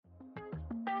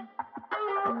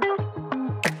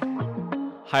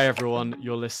Hi everyone,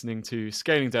 you're listening to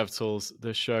Scaling DevTools,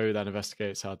 the show that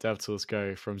investigates how DevTools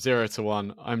go from 0 to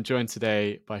 1. I'm joined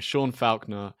today by Sean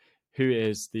Falconer, who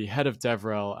is the head of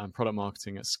DevRel and product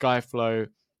marketing at SkyFlow,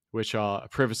 which are a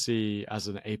privacy as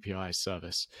an API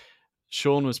service.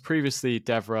 Sean was previously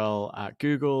DevRel at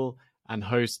Google and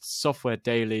hosts Software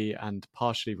Daily and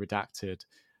Partially Redacted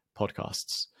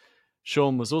podcasts.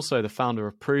 Sean was also the founder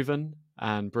of Proven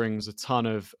and brings a ton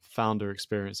of founder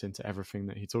experience into everything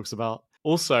that he talks about.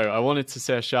 Also, I wanted to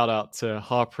say a shout out to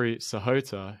Harpreet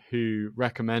Sahota, who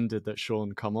recommended that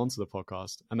Sean come onto the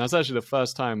podcast. And that's actually the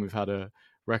first time we've had a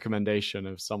recommendation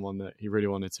of someone that he really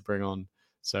wanted to bring on.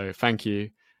 So thank you.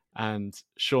 And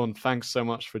Sean, thanks so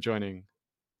much for joining.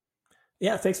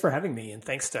 Yeah, thanks for having me. And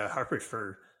thanks to Harpreet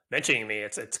for mentioning me.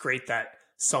 It's great that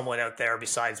someone out there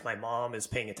besides my mom is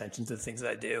paying attention to the things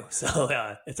that I do.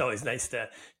 So it's always nice to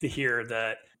hear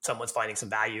that someone's finding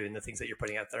some value in the things that you're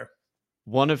putting out there.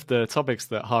 One of the topics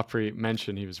that Harpreet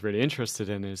mentioned he was really interested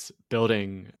in is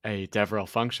building a DevRel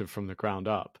function from the ground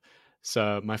up.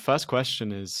 So my first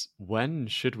question is, when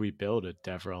should we build a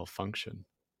DevRel function?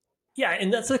 Yeah,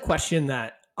 and that's a question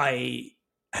that I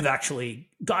have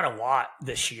actually got a lot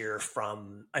this year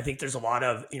from, I think there's a lot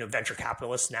of, venture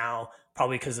capitalists now,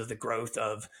 probably because of the growth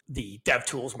of the dev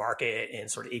tools market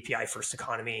and sort of API first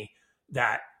economy,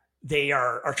 that they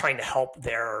are trying to help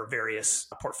their various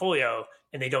portfolio,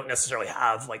 and they don't necessarily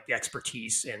have like the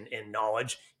expertise and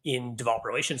knowledge in developer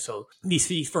relations. So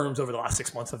these firms over the last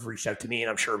 6 months have reached out to me, and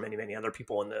I'm sure many, many other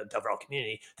people in the DevRel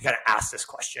community to kind of ask this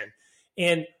question.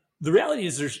 And the reality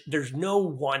is there's no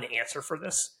one answer for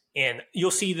this. And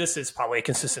you'll see this is probably a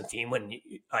consistent theme when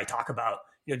I talk about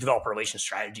developer relations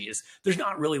strategies. There's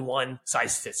not really one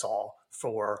size fits all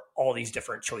for all these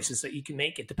different choices that you can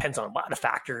make. It depends on a lot of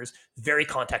factors, very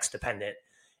context dependent.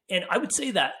 And I would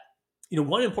say that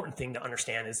one important thing to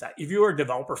understand is that if you're a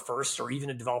developer first or even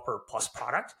a developer plus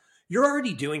product, you're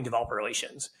already doing developer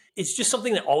relations. It's just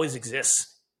something that always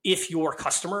exists if your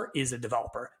customer is a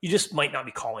developer. You just might not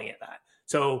be calling it that.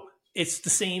 So it's the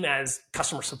same as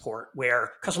customer support,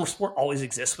 where customer support always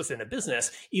exists within a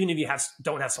business, even if you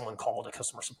don't have someone called a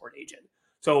customer support agent.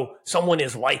 So someone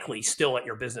is likely still at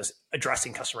your business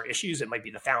addressing customer issues. It might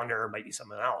be the founder, it might be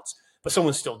someone else, but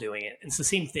someone's still doing it. And it's the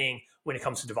same thing when it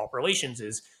comes to developer relations.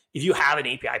 Is if you have an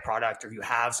API product or you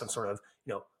have some sort of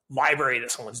library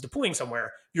that someone's deploying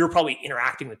somewhere, you're probably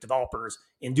interacting with developers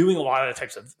and doing a lot of the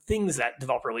types of things that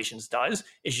developer relations does.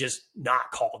 Is just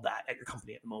not called that at your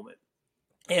company at the moment.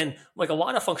 And like a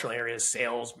lot of functional areas,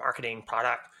 sales, marketing,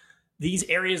 product, these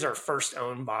areas are first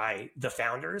owned by the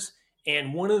founders.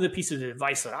 And one of the pieces of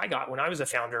advice that I got when I was a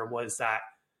founder was that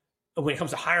when it comes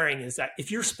to hiring is that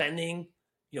if you're spending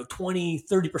 20,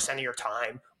 30% of your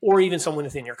time, or even someone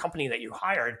within your company that you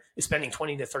hired is spending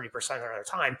 20 to 30% of their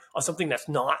time on something that's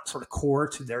not sort of core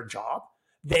to their job,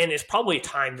 then it's probably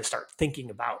time to start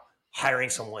thinking about hiring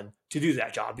someone to do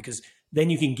that job, because then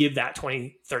you can give that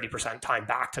 20, 30% time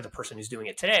back to the person who's doing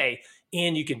it today.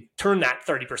 And you can turn that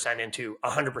 30% into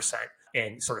 100%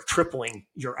 and sort of tripling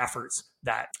your efforts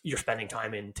that you're spending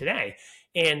time in today.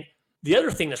 And the other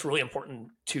thing that's really important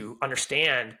to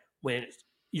understand when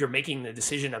you're making the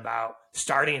decision about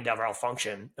starting a DevRel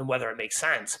function and whether it makes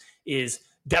sense is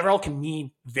DevRel can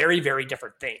mean very, very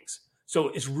different things. So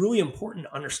it's really important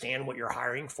to understand what you're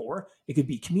hiring for. It could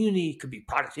be community, it could be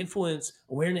product influence,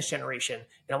 awareness generation.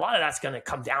 And a lot of that's going to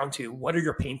come down to what are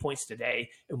your pain points today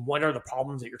and what are the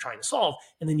problems that you're trying to solve.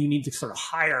 And then you need to sort of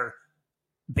hire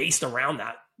based around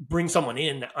that, bring someone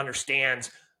in that understands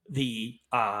the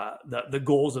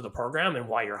goals of the program and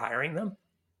why you're hiring them.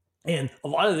 And a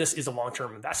lot of this is a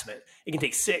long-term investment. It can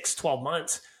take 6, 12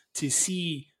 months to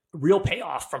see real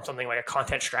payoff from something like a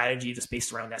content strategy that's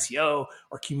based around SEO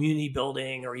or community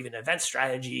building or even event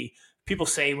strategy. People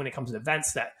say when it comes to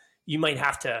events that you might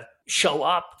have to show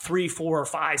up 3, 4,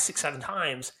 5, 6, 7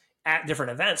 times at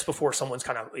different events before someone's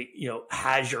kind of,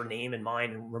 has your name in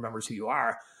mind and remembers who you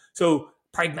are. So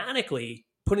pragmatically,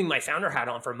 putting my founder hat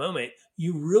on for a moment,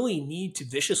 you really need to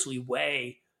viciously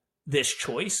weigh this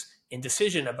choice and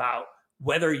decision about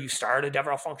whether you start a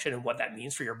DevRel function and what that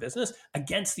means for your business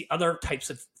against the other types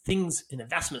of things and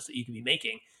investments that you can be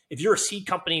making. If you're a seed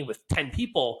company with 10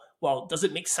 people, well, does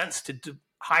it make sense to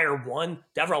hire one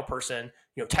DevRel person,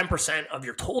 10% of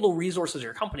your total resources of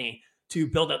your company to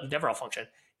build out the DevRel function?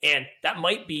 And that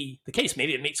might be the case.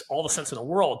 Maybe it makes all the sense in the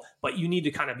world, but you need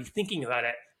to kind of be thinking about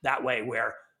it that way,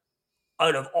 where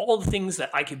out of all the things that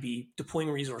I could be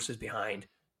deploying resources behind,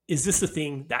 is this the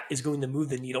thing that is going to move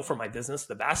the needle for my business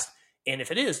the best? And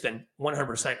if it is, then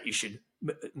 100% you should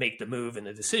make the move and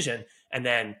the decision. And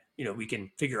then, we can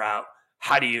figure out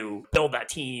how do you build that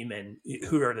team and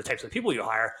who are the types of people you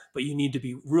hire, but you need to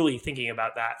be really thinking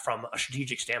about that from a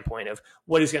strategic standpoint of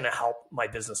what is going to help my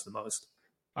business the most.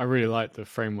 I really like the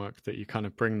framework that you kind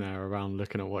of bring there around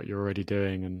looking at what you're already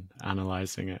doing and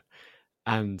analyzing it.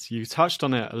 And you touched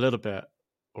on it a little bit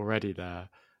already there,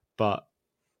 but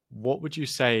what would you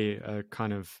say a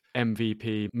kind of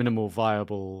MVP, minimal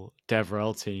viable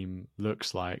DevRel team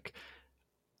looks like?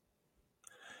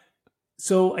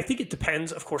 So I think it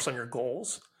depends, of course, on your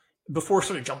goals. Before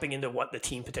sort of jumping into what the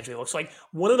team potentially looks like,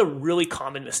 one of the really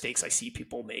common mistakes I see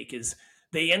people make is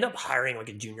they end up hiring like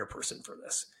a junior person for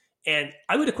this. And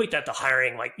I would equate that to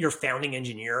hiring like your founding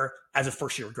engineer as a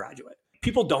first year graduate.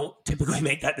 People don't typically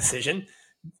make that decision.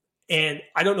 And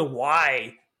I don't know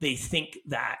why they think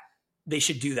that they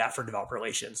should do that for developer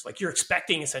relations. Like you're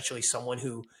expecting essentially someone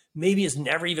who maybe has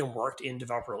never even worked in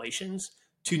developer relations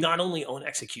to not only own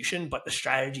execution, but the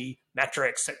strategy,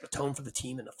 metrics, set the tone for the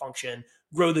team and the function,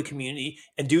 grow the community,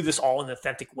 and do this all in an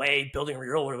authentic way, building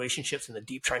real relationships in the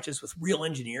deep trenches with real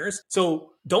engineers.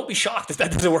 So don't be shocked if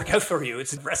that doesn't work out for you.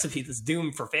 It's a recipe that's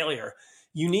doomed for failure.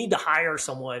 You need to hire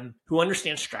someone who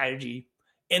understands strategy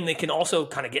and they can also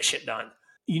kind of get shit done.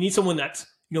 You need someone that's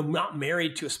not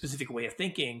married to a specific way of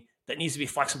thinking, that needs to be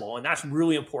flexible. And that's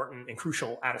really important and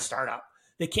crucial at a startup.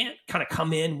 They can't kind of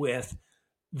come in with,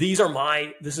 this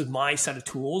is my set of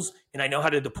tools, and I know how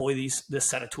to deploy this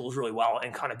set of tools really well,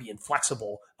 and kind of being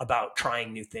flexible about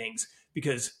trying new things,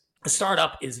 because a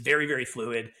startup is very, very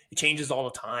fluid. It changes all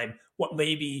the time. What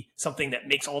may be something that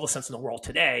makes all the sense in the world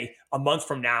today, a month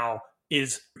from now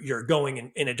is you're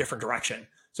going in a different direction.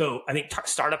 So I think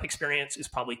startup experience is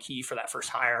probably key for that first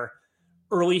hire.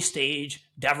 Early stage,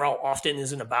 DevRel often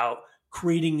isn't about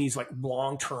creating these like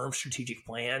long-term strategic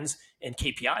plans and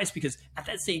KPIs, because at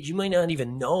that stage, you might not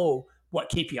even know what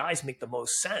KPIs make the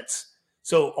most sense.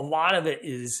 So a lot of it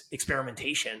is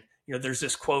experimentation. There's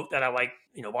this quote that I like,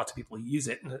 lots of people use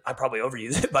it, and I probably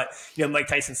overuse it, but Mike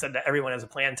Tyson said that everyone has a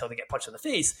plan until they get punched in the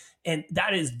face. And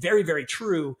that is very, very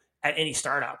true at any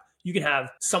startup. You can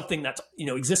have something that's,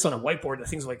 exists on a whiteboard that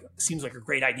seems like a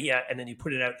great idea, and then you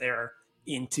put it out there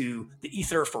into the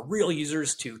ether for real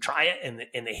users to try it,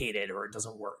 and they hate it or it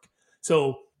doesn't work.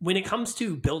 So when it comes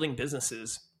to building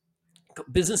businesses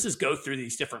go through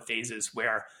these different phases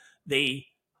where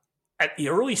at the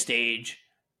early stage,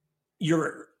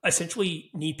 you're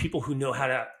essentially need people who know how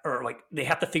to, or like they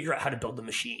have to figure out how to build the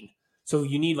machine. So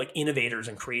you need like innovators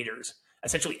and creators.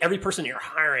 Essentially every person you're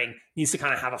hiring needs to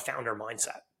kind of have a founder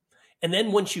mindset. And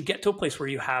then once you get to a place where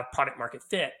you have product market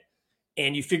fit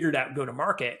and you figured out go to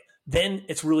market, then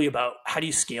it's really about how do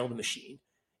you scale the machine.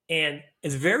 And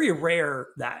it's very rare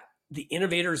that the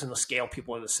innovators and the scale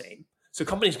people are the same. So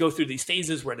companies go through these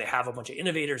phases where they have a bunch of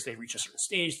innovators, they reach a certain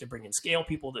stage, they bring in scale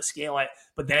people to scale it,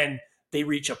 but then they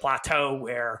reach a plateau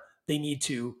where they need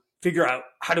to figure out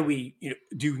how do we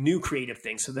do new creative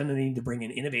things. So then they need to bring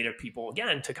in innovative people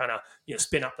again to kind of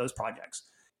spin up those projects.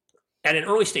 At an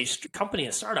early stage company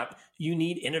and startup, you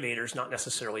need innovators, not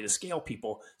necessarily to scale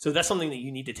people. So that's something that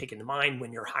you need to take into mind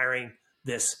when you're hiring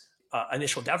this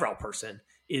initial DevRel person,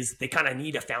 is they kind of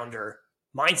need a founder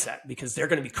mindset, because they're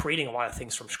going to be creating a lot of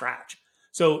things from scratch.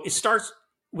 So it starts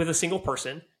with a single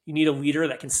person. You need a leader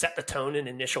that can set the tone and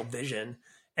initial vision,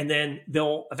 and then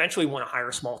they'll eventually want to hire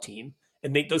a small team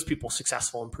and make those people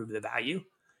successful and prove the value.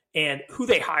 And who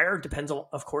they hire depends,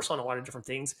 of course, on a lot of different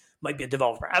things. Might be a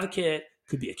developer advocate,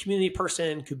 could be a community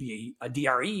person, could be a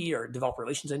DRE or developer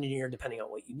relations engineer, depending on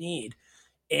what you need.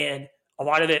 And a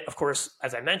lot of it, of course,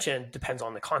 as I mentioned, depends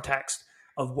on the context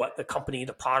of what the company,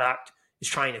 the product is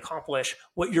trying to accomplish,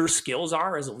 what your skills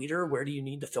are as a leader, where do you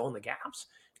need to fill in the gaps,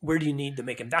 where do you need to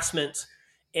make investments.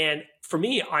 And for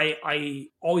me, I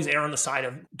always err on the side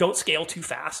of don't scale too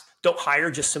fast. Don't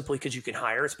hire just simply because you can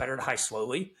hire. It's better to hire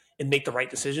slowly and make the right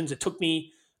decisions. It took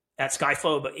me at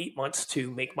SkyFlow about 8 months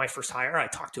to make my first hire. I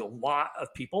talked to a lot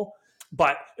of people,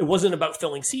 but it wasn't about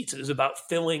filling seats. It was about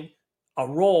filling a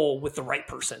role with the right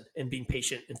person and being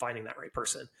patient in finding that right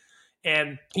person.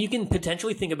 And you can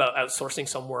potentially think about outsourcing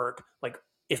some work. Like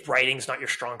if writing's not your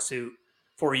strong suit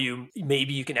for you,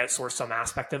 maybe you can outsource some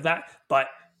aspect of that. But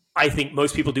I think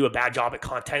most people do a bad job at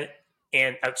content,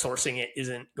 and outsourcing it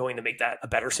isn't going to make that a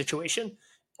better situation.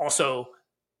 Also,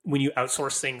 when you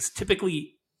outsource things,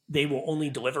 typically they will only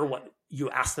deliver what you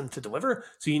ask them to deliver.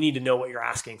 So you need to know what you're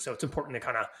asking. So it's important to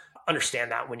kind of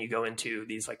understand that when you go into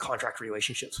these like contract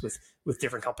relationships with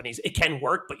different companies. It can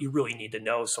work, but you really need to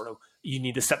know you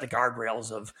need to set the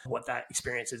guardrails of what that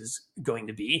experience is going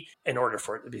to be in order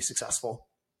for it to be successful.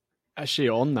 Actually,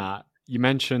 on that, you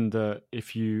mentioned that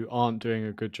if you aren't doing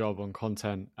a good job on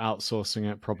content, outsourcing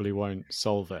it probably won't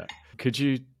solve it. Could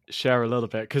you share a little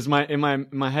bit? Because in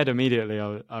my head immediately,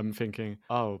 I'm thinking,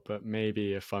 oh, but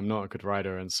maybe if I'm not a good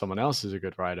writer and someone else is a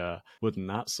good writer, wouldn't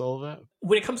that solve it?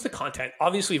 When it comes to content,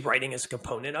 obviously writing is a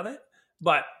component of it,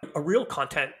 but a real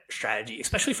content strategy,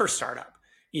 especially for a startup,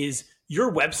 is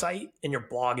your website and your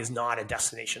blog is not a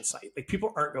destination site. Like,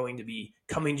 people aren't going to be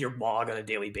coming to your blog on a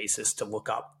daily basis to look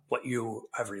up what you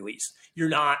have released. You're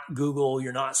not Google,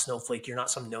 you're not Snowflake, you're not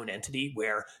some known entity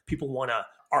where people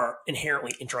are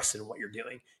inherently interested in what you're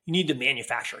doing. You need to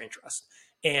manufacture interest.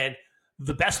 And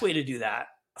the best way to do that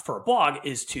for a blog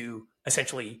is to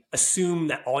essentially assume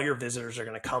that all your visitors are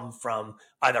going to come from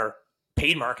either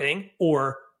paid marketing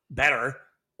or, better,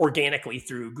 organically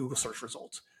through Google search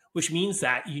results, which means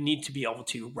that you need to be able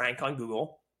to rank on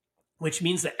Google, which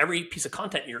means that every piece of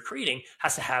content you're creating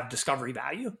has to have discovery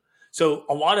value. So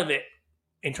a lot of it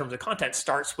in terms of content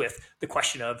starts with the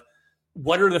question of,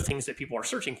 what are the things that people are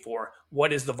searching for?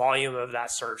 What is the volume of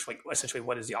that search? Like, essentially,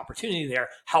 what is the opportunity there?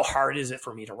 How hard is it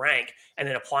for me to rank? And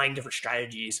then applying different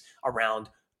strategies around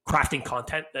crafting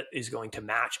content that is going to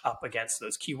match up against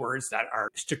those keywords that are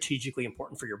strategically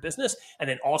important for your business. And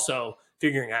then also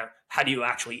figuring out, how do you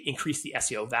actually increase the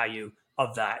SEO value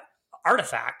of that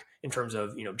artifact in terms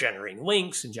of, generating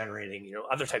links and generating,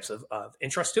 other types of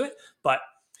interest to it. But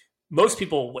most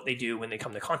people, what they do when they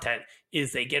come to content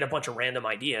is they get a bunch of random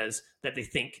ideas that they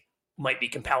think might be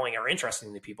compelling or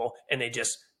interesting to people, and they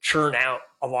just churn out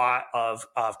a lot of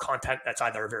content that's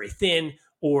either very thin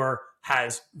or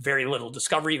has very little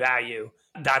discovery value.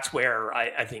 That's where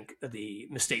I think the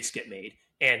mistakes get made.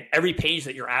 And every page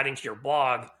that you're adding to your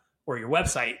blog or your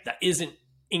website that isn't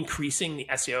increasing the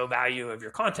SEO value of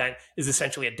your content is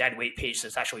essentially a dead weight page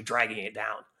that's actually dragging it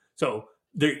down. So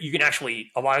you can actually,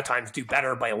 a lot of times, do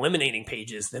better by eliminating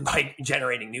pages than by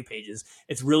generating new pages.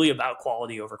 It's really about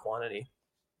quality over quantity.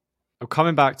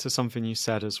 Coming back to something you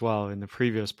said as well in the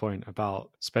previous point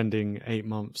about spending 8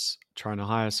 months trying to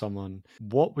hire someone,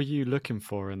 what were you looking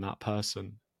for in that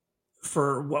person?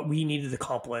 For what we needed to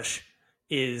accomplish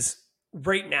is,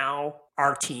 right now,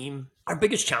 our team, our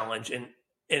biggest challenge, and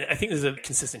I think this is a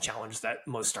consistent challenge that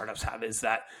most startups have, is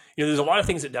that there's a lot of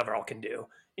things that DevRel can do.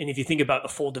 And if you think about the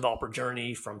full developer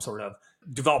journey, from sort of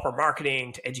developer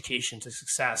marketing to education to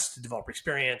success to developer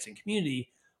experience and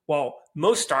community, well,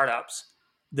 most startups,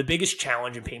 the biggest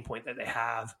challenge and pain point that they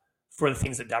have for the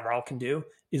things that DevRel can do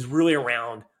is really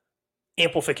around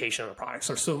amplification of the products,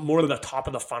 or so more to the top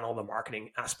of the funnel, the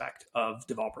marketing aspect of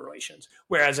developer relations.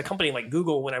 Whereas a company like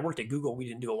Google, when I worked at Google, we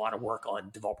didn't do a lot of work on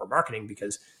developer marketing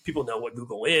because people know what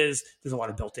Google is. There's a lot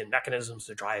of built-in mechanisms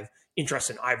to drive interest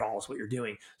and eyeballs what you're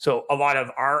doing. So a lot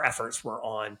of our efforts were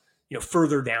on,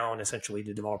 further down essentially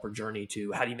the developer journey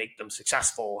to, how do you make them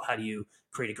successful? How do you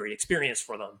create a great experience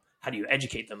for them? How do you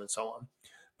educate them, and so on?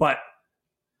 But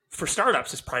for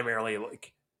startups, it's primarily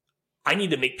like, I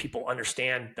need to make people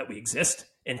understand that we exist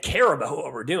and care about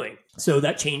what we're doing. So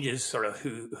that changes sort of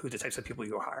who the types of people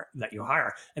you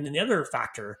hire. And then the other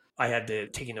factor I had to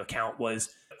take into account was,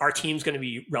 our team's going to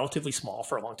be relatively small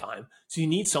for a long time. So you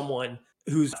need someone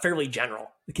who's fairly general,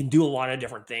 that can do a lot of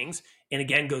different things. And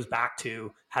again, goes back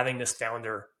to having this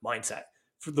founder mindset.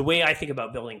 For the way I think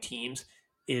about building teams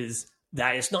is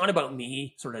that it's not about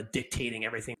me sort of dictating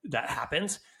everything that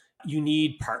happens. You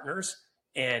need partners.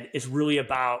 And it's really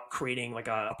about creating like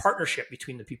a partnership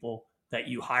between the people that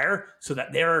you hire, so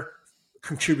that they're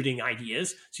contributing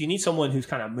ideas. So you need someone who's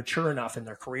kind of mature enough in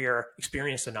their career,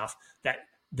 experienced enough that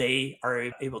they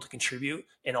are able to contribute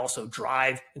and also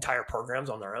drive entire programs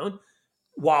on their own,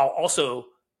 while also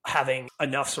having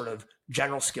enough sort of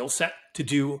general skill set to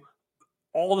do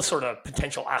all the sort of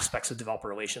potential aspects of developer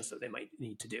relations that they might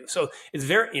need to do. So it's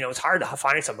very, it's hard to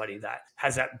find somebody that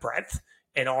has that breadth,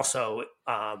 and also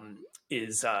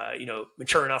is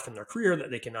mature enough in their career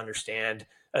that they can understand,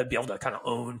 be able to kind of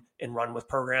own and run with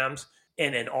programs,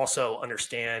 and then also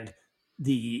understand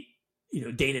the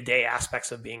day-to-day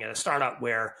aspects of being at a startup,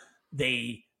 where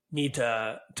they need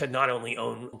to not only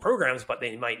own programs, but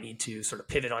they might need to sort of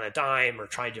pivot on a dime or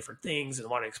try different things and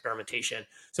want experimentation.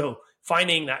 So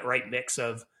finding that right mix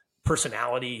of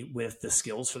personality with the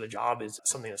skills for the job is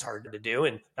something that's hard to do,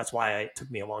 and that's why it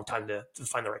took me a long time to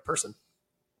find the right person.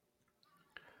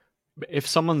 If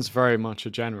someone's very much a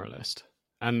generalist,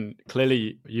 and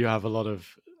clearly you have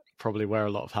probably wear a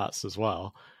lot of hats as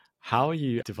well, how are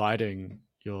you dividing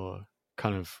your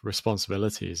kind of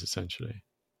responsibilities essentially?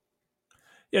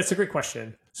 Yeah, it's a great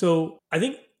question. So I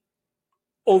think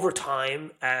over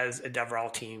time, as a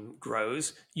DevRel team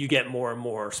grows, you get more and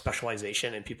more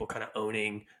specialization and people kind of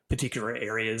owning particular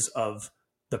areas of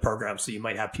the program. So you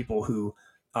might have people who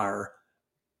are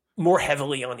more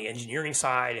heavily on the engineering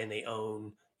side, and they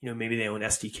own maybe they own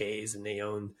SDKs and they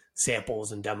own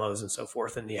samples and demos and so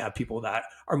forth. And you have people that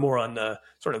are more on the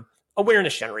sort of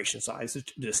awareness generation side,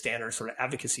 the standard sort of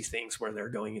advocacy things where they're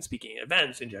going and speaking at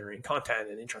events and generating content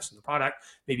and interest in the product.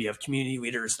 Maybe you have community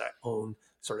leaders that own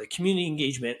sort of community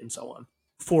engagement and so on.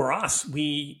 For us,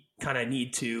 we kind of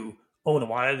need to own a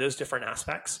lot of those different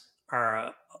aspects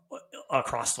are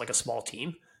across like a small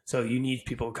team. So you need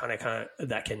people kind of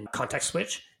that can context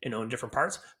switch and own different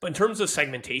parts. But in terms of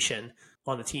segmentation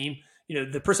on the team,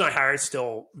 the person I hired is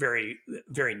still very,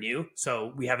 very new.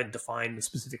 So we haven't defined the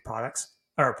specific products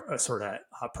or sort of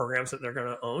programs that they're going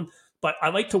to own. But I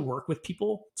like to work with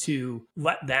people to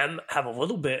let them have a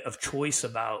little bit of choice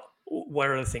about what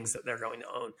are the things that they're going to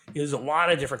own. There's a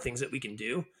lot of different things that we can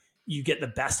do. You get the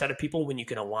best out of people when you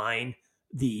can align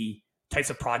the types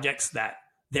of projects that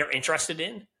they're interested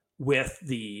in with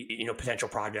the potential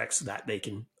projects that they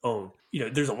can own.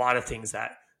 There's a lot of things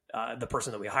that the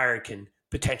person that we hired can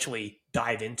potentially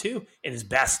dive into, and it's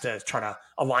best to try to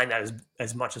align that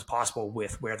as much as possible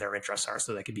with where their interests are.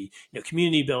 So that could be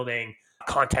community building,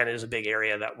 content is a big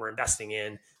area that we're investing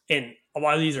in, and a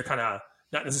lot of these are kind of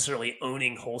not necessarily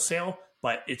owning wholesale,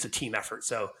 but it's a team effort.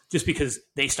 So just because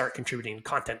they start contributing to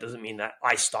content doesn't mean that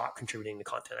I stop contributing to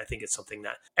content. I think it's something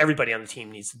that everybody on the team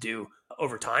needs to do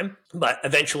over time. But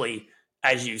eventually,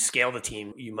 as you scale the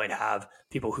team, you might have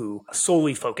people who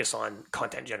solely focus on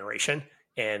content generation,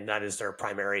 and that is their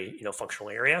primary,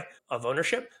 functional area of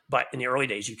ownership. But in the early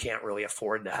days, you can't really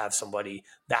afford to have somebody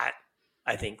that,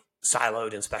 I think,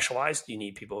 siloed and specialized. You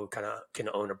need people who kind of can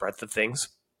own a breadth of things.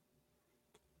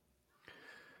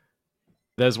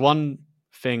 There's one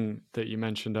thing that you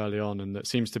mentioned early on, and that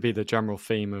seems to be the general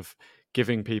theme of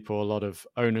giving people a lot of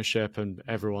ownership and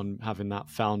everyone having that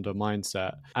founder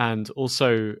mindset, and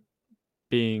also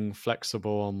being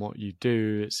flexible on what you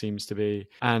do, it seems to be.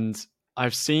 And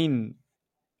I've seen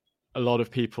a lot of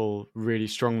people really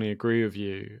strongly agree with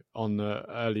you on the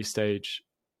early stage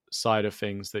side of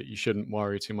things, that you shouldn't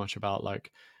worry too much about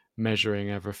like measuring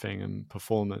everything and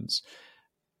performance.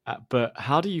 But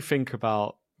how do you think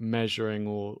about measuring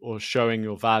or showing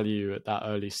your value at that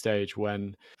early stage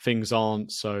when things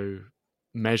aren't so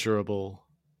measurable?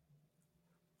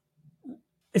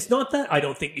 It's not that I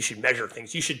don't think you should measure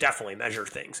things. You should definitely measure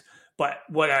things. But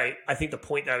what I think the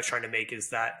point that I was trying to make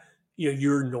is that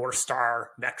your North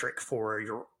Star metric for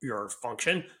your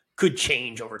function could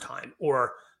change over time,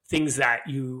 or things that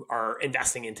you are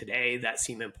investing in today that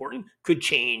seem important could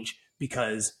change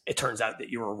because it turns out that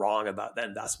you were wrong about the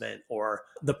investment, or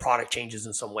the product changes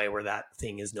in some way where that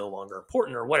thing is no longer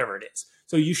important, or whatever it is.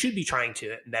 So you should be trying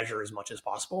to measure as much as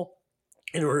possible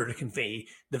in order to convey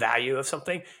the value of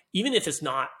something, even if it's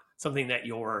not something that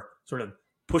you're sort of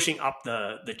pushing up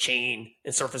the chain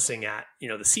and surfacing at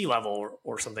the sea level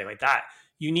or something like that.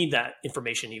 You need that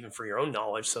information even for your own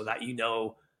knowledge, so that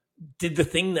did the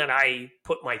thing that I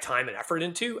put my time and effort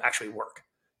into actually work?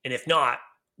 And if not,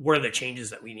 what are the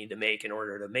changes that we need to make in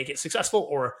order to make it successful?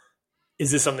 Or is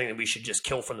this something that we should just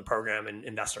kill from the program and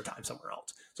invest our time somewhere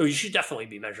else? So you should definitely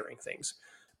be measuring things.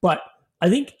 But I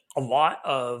think a lot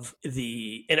of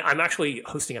and I'm actually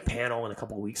hosting a panel in a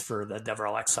couple of weeks for the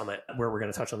DevRel X Summit where we're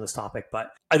going to touch on this topic,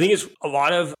 but I think it's a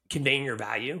lot of conveying your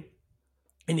value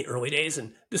in the early days.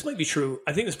 And this might be true.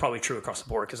 I think this is probably true across the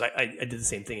board, because I did the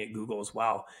same thing at Google as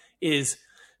well, is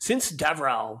since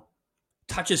DevRel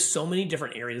touches so many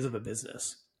different areas of a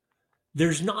business,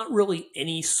 there's not really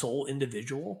any sole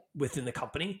individual within the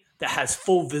company that has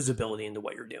full visibility into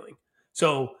what you're doing.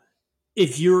 So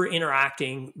if you're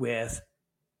interacting with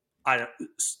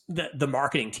the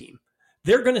marketing team,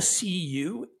 they're going to see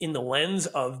you in the lens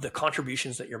of the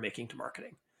contributions that you're making to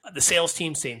marketing. The sales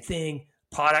team, same thing.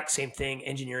 Product, same thing.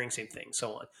 Engineering, same thing,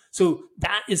 so on. So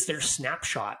that is their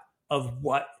snapshot of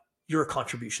what your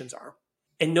contributions are.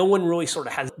 And no one really sort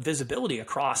of has visibility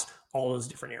across all those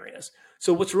different areas.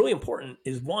 So what's really important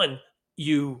is, one,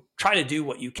 you try to do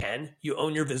what you can. You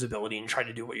own your visibility and try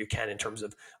to do what you can in terms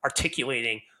of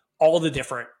articulating all the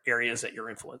different areas that you're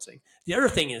influencing. The other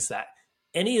thing is that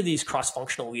any of these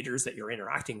cross-functional leaders that you're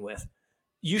interacting with,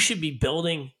 you should be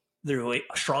building a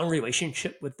strong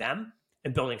relationship with them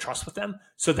and building trust with them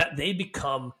so that they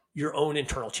become your own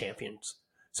internal champions.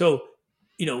 So,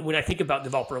 when I think about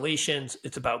developer relations,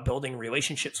 it's about building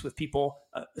relationships with people,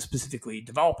 specifically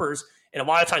developers. And a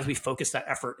lot of times we focus that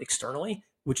effort externally,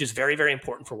 which is very, very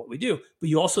important for what we do. But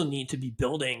you also need to be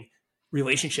building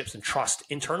relationships and trust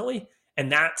internally.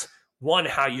 And that's one,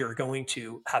 how you're going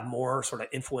to have more sort of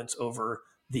influence over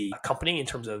the company in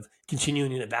terms of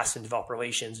continuing to invest in developer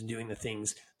relations and doing the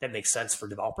things that make sense for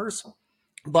developers.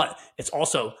 But it's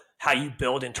also how you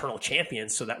build internal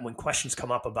champions so that when questions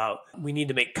come up about we need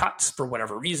to make cuts for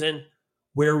whatever reason,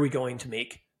 where are we going to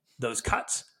make those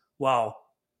cuts? Well,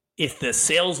 if the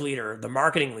sales leader, the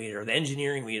marketing leader, the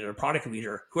engineering leader, the product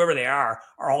leader, whoever they are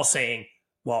all saying,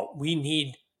 well, we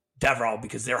need DevRel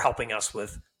because they're helping us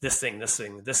with this thing, this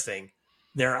thing, this thing,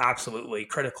 they're absolutely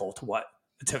critical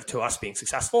to us being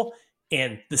successful.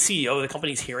 And the CEO of the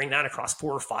company is hearing that across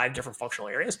 4 or 5 different functional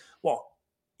areas. Well,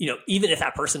 even if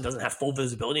that person doesn't have full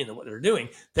visibility into what they're doing,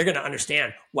 they're going to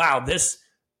understand, wow, this,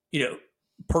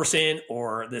 person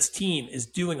or this team is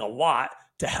doing a lot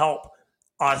to help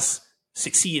us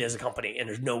succeed as a company. And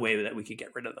there's no way that we could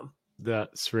get rid of them.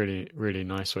 That's really, really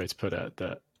nice way to put it,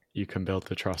 that you can build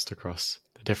the trust across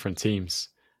the different teams.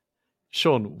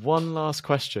 Sean, one last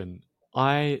question.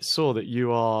 I saw that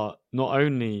you are not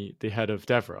only the head of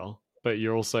DevRel, but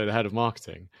you're also the head of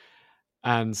marketing.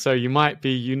 And so you might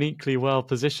be uniquely well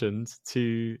positioned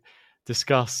to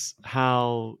discuss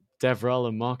how DevRel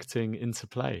and marketing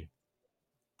interplay.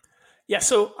 Yeah,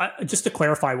 so just to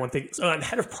clarify one thing, so I'm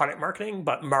head of product marketing,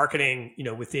 but marketing,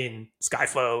 within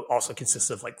SkyFlow also consists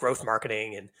of like growth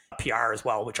marketing and PR as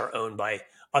well, which are owned by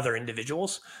other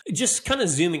individuals. Just kind of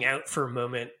zooming out for a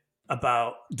moment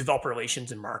about developer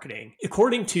relations and marketing.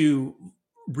 According to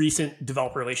recent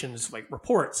developer relations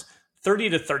reports, 30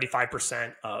 to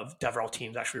 35% of DevRel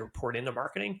teams actually report into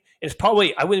marketing. And it's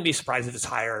probably, I wouldn't be surprised if it's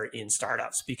higher in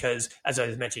startups because, as I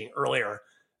was mentioning earlier,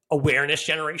 awareness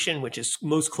generation, which is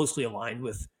most closely aligned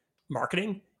with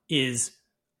marketing, is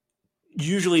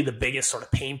usually the biggest sort of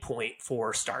pain point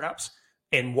for startups,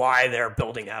 and why they're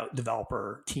building out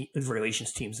developer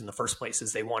relations teams in the first place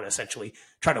is they want to essentially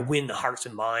try to win the hearts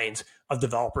and minds of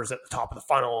developers at the top of the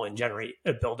funnel and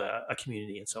build a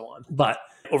community and so on. But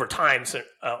over time, so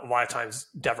a lot of times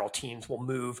DevRel teams will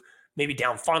move maybe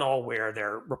down funnel where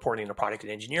they're reporting to product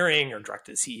and engineering or direct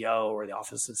to the CEO or the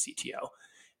office of the CTO.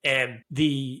 And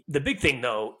the big thing,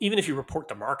 though, even if you report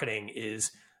to marketing,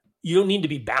 is you don't need to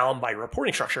be bound by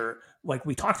reporting structure. Like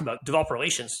we talked about, developer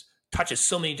relations touches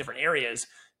so many different areas.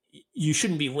 You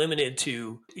shouldn't be limited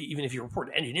to, even if you report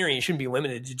to engineering, you shouldn't be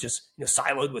limited to just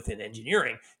siloed within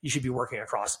engineering. You should be working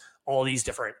across all these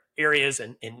different areas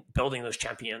and building those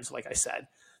champions, like I said.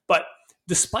 But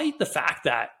despite the fact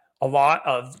that a lot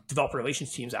of developer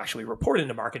relations teams actually report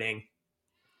into marketing,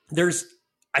 there's,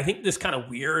 I think, this kind of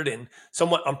weird and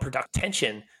somewhat unproductive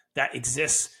tension that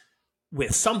exists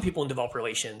with some people in developer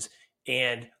relations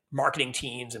and marketing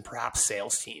teams and perhaps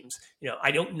sales teams.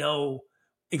 I don't know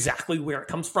exactly where it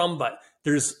comes from, but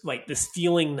there's like this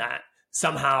feeling that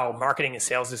somehow marketing and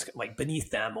sales is like beneath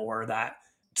them, or that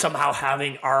somehow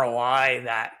having ROI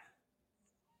that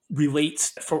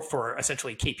relates for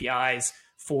essentially KPIs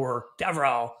for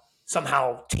DevRel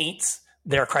somehow taints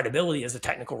their credibility as a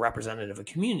technical representative of a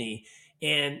community.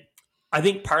 And I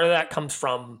think part of that comes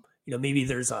from, maybe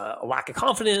there's a lack of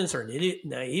confidence or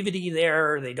naivety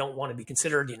there. They don't want to be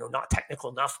considered, not technical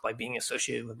enough by being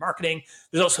associated with marketing.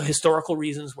 There's also historical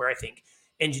reasons where I think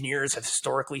engineers have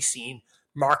historically seen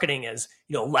marketing as,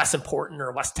 less important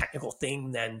or less technical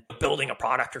thing than building a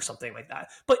product or something like that.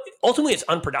 But ultimately it's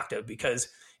unproductive because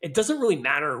it doesn't really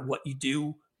matter what you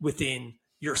do within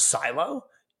your silo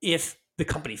if the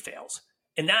company fails.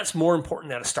 And that's more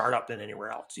important at a startup than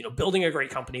anywhere else. Building a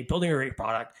great company, building a great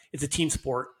product, it's a team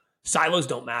sport. Silos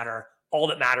don't matter. All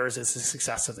that matters is the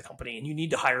success of the company. And you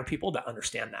need to hire people that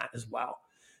understand that as well.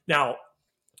 Now,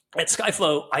 at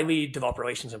SkyFlow, I lead developer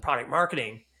relations and product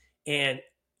marketing. And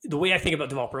the way I think about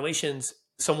developer relations,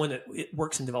 someone that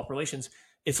works in developer relations,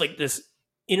 it's like this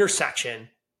intersection,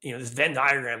 this Venn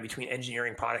diagram between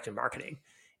engineering, product, and marketing.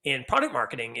 And product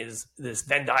marketing is this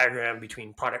Venn diagram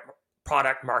between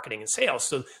product marketing and sales.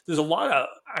 So there's a lot of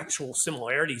actual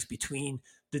similarities between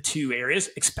the two areas,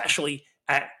 especially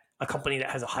at a company that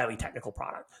has a highly technical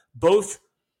product. Both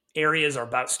areas are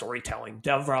about storytelling.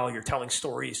 DevRel, you're telling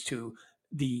stories to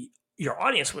your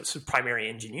audience, which is primary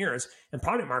engineers, and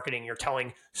product marketing, you're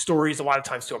telling stories a lot of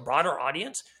times to a broader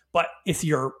audience. But if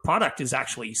your product is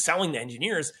actually selling to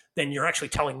engineers, then you're actually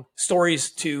telling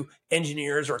stories to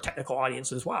engineers or a technical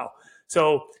audience as well.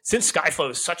 So since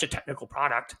SkyFlow is such a technical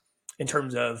product, in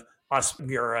terms of us,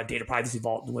 we are a data privacy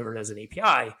vault delivered as an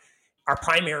API. Our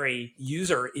primary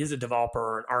user is a developer,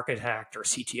 or an architect, or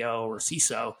CTO, or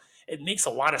CISO. It makes a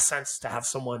lot of sense to have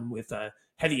someone with a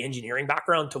heavy engineering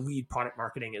background to lead product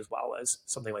marketing as well as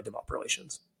something like developer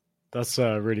relations. That's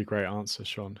a really great answer,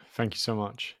 Sean. Thank you so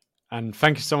much. And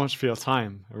thank you so much for your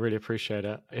time. I really appreciate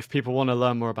it. If people want to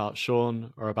learn more about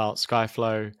Sean or about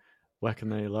SkyFlow, where can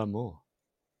they learn more?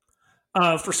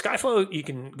 For SkyFlow, you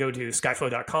can go to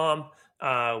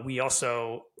skyflow.com. We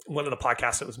also, one of the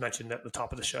podcasts that was mentioned at the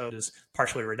top of the show is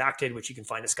Partially Redacted, which you can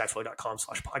find at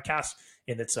skyflow.com/podcast.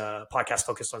 And it's a podcast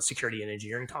focused on security and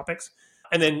engineering topics.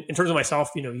 And then in terms of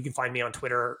myself, you can find me on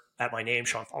Twitter at my name,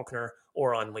 Sean Falconer,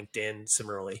 or on LinkedIn.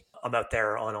 Similarly, I'm out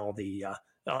there on all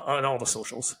the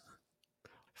socials.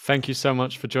 Thank you so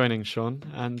much for joining, Sean.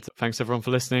 And thanks everyone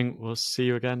for listening. We'll see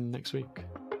you again next week.